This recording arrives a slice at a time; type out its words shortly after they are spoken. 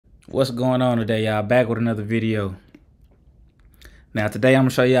What's going on today, y'all? Back with another video. Now today I'm gonna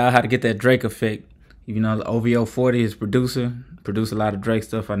show y'all how to get that Drake effect. You know, the OVO 40 is produce a lot of Drake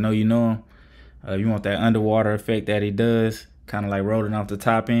stuff. I know you know him. You want that underwater effect that he does, kind of like rolling off the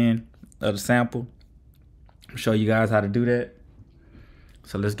top end of the sample. I'll show you guys how to do that.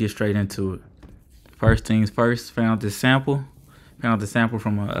 So let's get straight into it. First things first, found this sample. Found the sample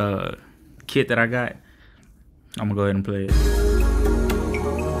from a kit that I got. I'm gonna go ahead and play it.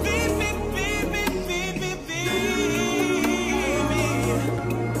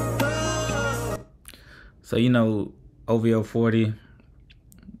 So you know, OVO 40, a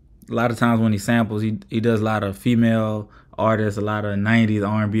lot of times when he samples, he does a lot of female artists, a lot of 90s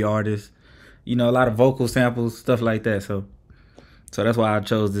R&B artists, you know, a lot of vocal samples, stuff like that. So that's why I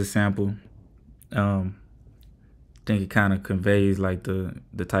chose this sample. I think it kind of conveys like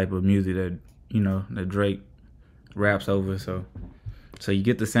the type of music that, you know, that Drake raps over. So you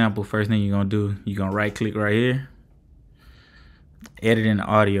get the sample. First thing you're gonna do, you're gonna right click right here, edit in the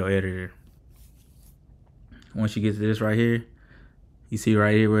audio editor. Once you get to this right here, you see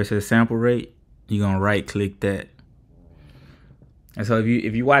right here where it says sample rate, you're gonna right click that. And so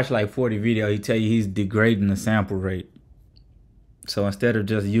if you watch like 40 video, he tell you he's degrading the sample rate. So instead of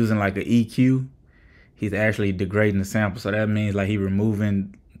just using like an EQ, he's actually degrading the sample. So that means like he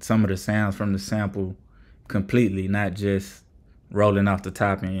removing some of the sounds from the sample completely, not just rolling off the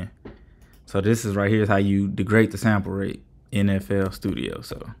top end. So this is right here is how you degrade the sample rate in FL Studio.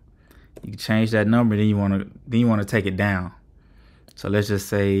 So you can change that number, then you wanna take it down. So let's just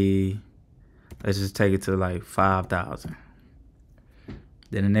take it to like 5,000.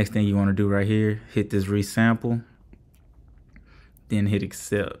 Then the next thing you wanna do right here, hit this resample, then hit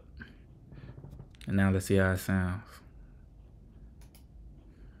accept. And now let's see how it sounds.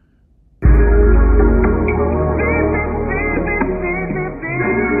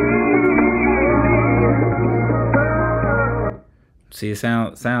 See, it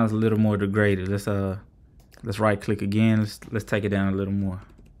sounds a little more degraded. Let's right click again. Let's take it down a little more.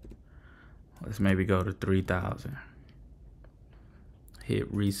 Let's maybe go to 3,000.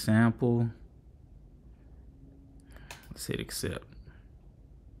 Hit resample. Let's hit accept.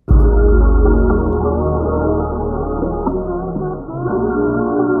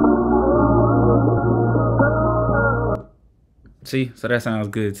 See, so that sounds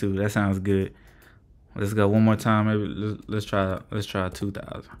good too. That sounds good. Let's go one more time. Maybe let's try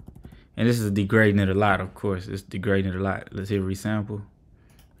 2,000. And this is degrading it a lot, of course. It's degrading it a lot. Let's hit resample,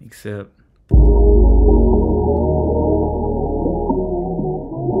 accept.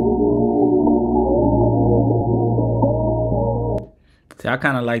 See, I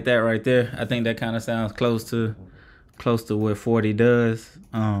kind of like that right there. I think that kind of sounds close to what 40 does.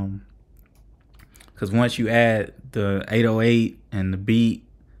 Because once you add the 808 and the beat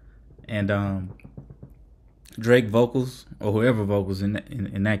and Drake vocals, or whoever vocals in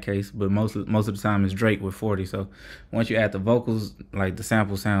that case, but most of the time it's Drake with 40. So once you add the vocals, like the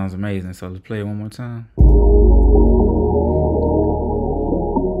sample sounds amazing. So let's play it one more time.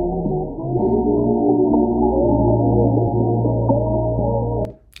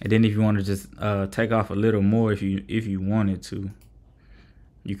 And then if you want to just take off a little more, if you wanted to,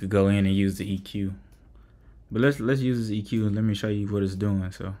 you could go in and use the EQ. But let's use this EQ and let me show you what it's doing.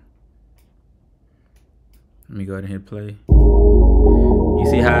 So let me go ahead and hit play. You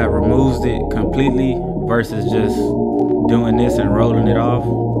see how it removes it completely versus just doing this and rolling it off?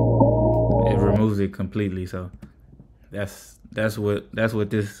 It removes it completely. So that's what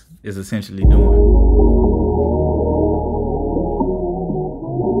this is essentially doing.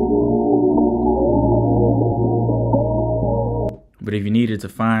 But if you needed to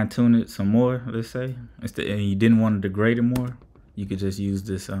fine tune it some more, let's say, and you didn't want to degrade it more, you could just use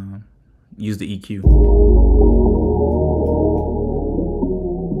this, use the EQ.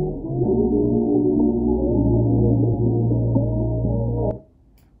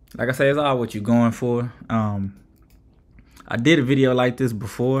 Like I say, it's all what you're going for. I did a video like this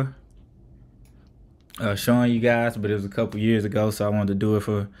before, showing you guys, but it was a couple years ago, so I wanted to do it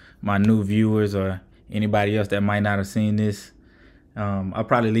for my new viewers or anybody else that might not have seen this. I'll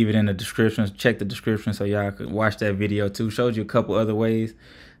probably leave it in the description. Check the description so y'all could watch that video too. Showed you a couple other ways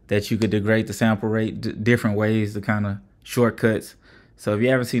that you could degrade the sample rate, different ways, the kind of shortcuts. So if you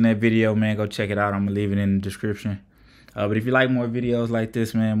haven't seen that video, man, go check it out. I'm gonna leave it in the description. But if you like more videos like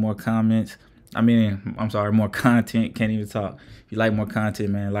this, man, more comments, more content, can't even talk. If you like more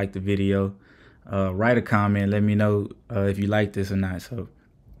content, man, like the video, write a comment, let me know if you like this or not. So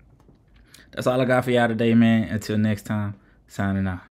that's all I got for y'all today, man. Until next time. Signing out.